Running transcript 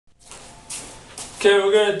Okay,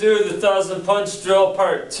 we're going to do the 1,000 punch drill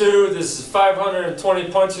part 2. This is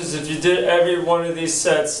 520 punches if you did every one of these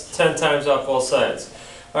sets 10 times off both sides.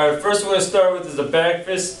 Alright, first we're going to start with is the back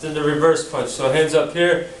fist, then the reverse punch. So hands up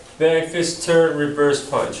here, back fist, turn, reverse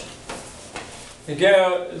punch.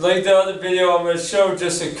 Again, like the other video, I'm going to show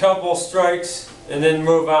just a couple strikes and then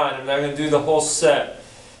move on. I'm not going to do the whole set.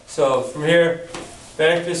 So from here,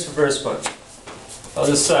 back fist, reverse punch.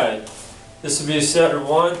 Other side. This will be a set of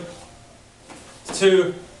 1,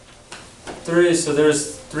 2, 3, so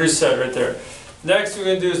there's 3 set right there. Next we're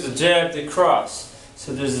going to do is the jab to cross.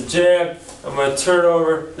 So there's the jab, I'm going to turn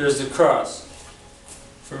over, there's the cross.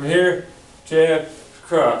 From here, jab,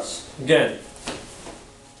 cross. Again.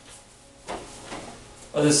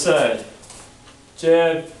 Other side.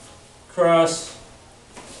 Jab, cross.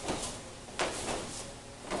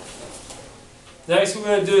 Next we're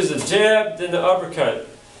going to do is the jab, then the uppercut.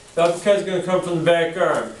 The uppercut is going to come from the back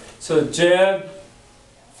arm. So jab,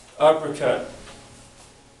 uppercut.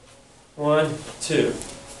 1, 2.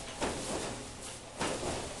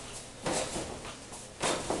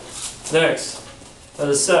 Next,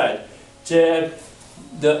 other side. Jab,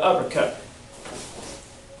 the uppercut.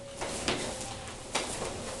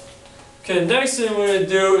 Okay, next thing we're going to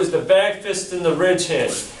do is the back fist and the ridge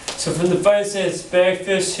hand. So from the fighting stance, back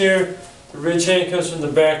fist here, the ridge hand comes from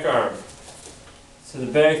the back arm. So the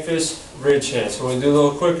back fist, ridge hand. So we're going to do a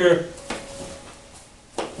little quicker.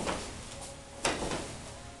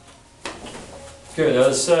 Good,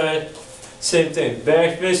 other side, same thing,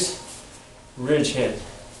 back fist, ridge hand.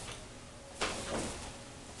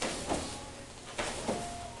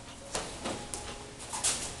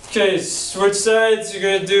 Okay, switch sides, you're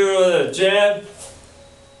going to do a jab,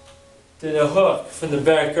 then a hook from the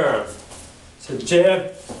back arm. So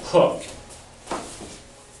jab, hook.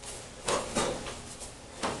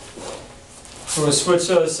 We're going to switch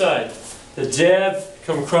to the other side. The jab,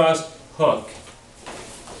 come across, hook.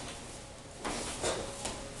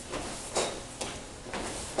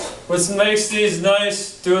 What makes these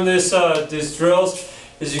nice, doing these drills,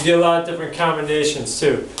 is you get a lot of different combinations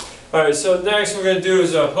too. Alright, so next we're going to do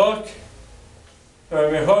is a hook. Alright,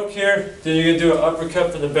 I'm going to hook here, then you're going to do an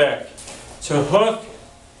uppercut from the back. So hook,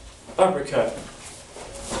 uppercut.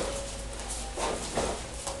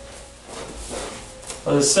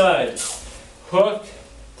 Other side. Hook,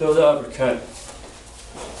 throw the uppercut.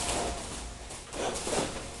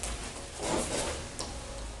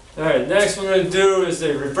 Alright, next we're going to do is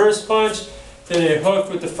a reverse punch, then a hook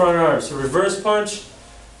with the front arm. So reverse punch,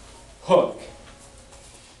 hook.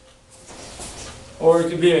 Or it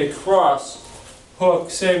could be a cross,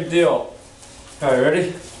 hook, same deal. Alright,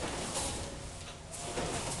 ready?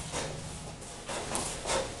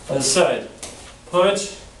 Other side.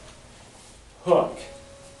 Punch, hook.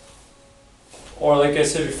 Or like I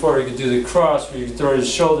said before, you could do the cross where you can throw your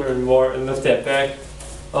shoulder in more and lift that back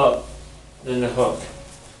up, then the hook.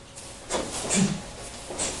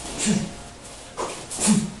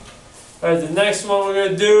 Alright, the next one we're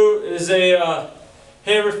going to do is a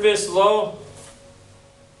hammer fist low,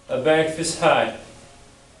 a back fist high.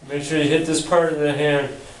 Make sure you hit this part of the hand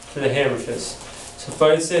for the hammer fist. So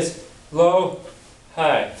fighting stance, low,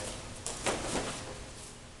 high.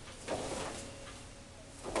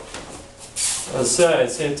 Other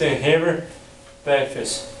side, same thing, hammer, back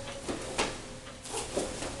fist.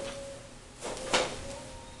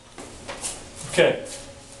 Okay,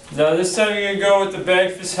 now this time you're going to go with the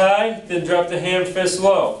back fist high, then drop the hammer fist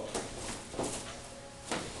low.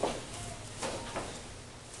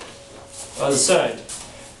 Other side,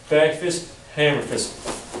 back fist, hammer fist.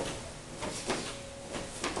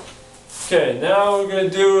 Okay, now what we're going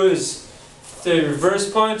to do is the reverse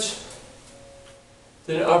punch,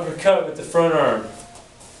 then uppercut with the front arm.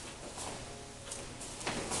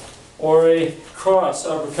 Or a cross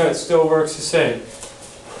uppercut still works the same.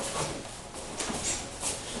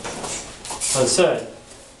 Other side.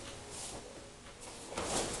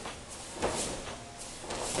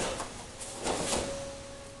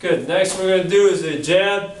 Good. Next what we're going to do is a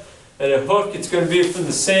jab and a hook. It's going to be from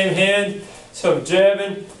the same hand. So I'm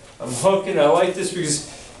jabbing, I'm hooking. I like this because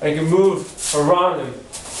I can move around them.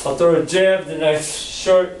 I'll throw a jab, then I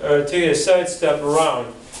take a side step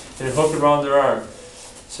around and hook around their arm.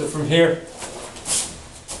 So from here,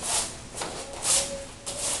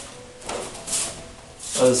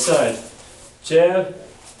 other side, jab,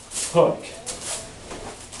 hook.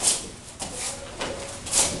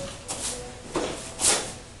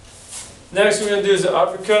 Next we're going to do is an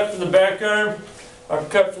uppercut from the back arm,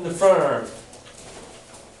 uppercut from the front arm.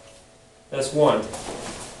 That's 1,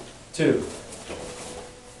 2.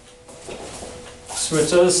 Switch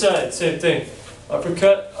to the other side, same thing.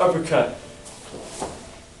 Uppercut, uppercut.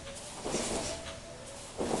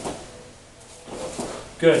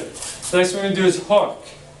 Good. Next one we're going to do is hook.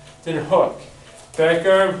 Then hook. Back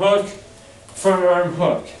arm hook, front arm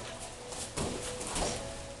hook.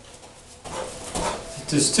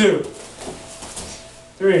 Just 2,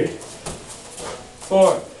 3,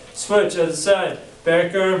 4. Switch other side.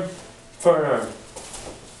 Back arm, front arm.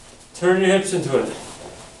 Turn your hips into it.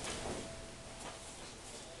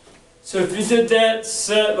 So if you did that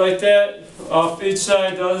set like that, off each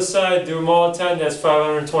side, the other side, do them all 10, that's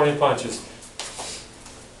 520 punches.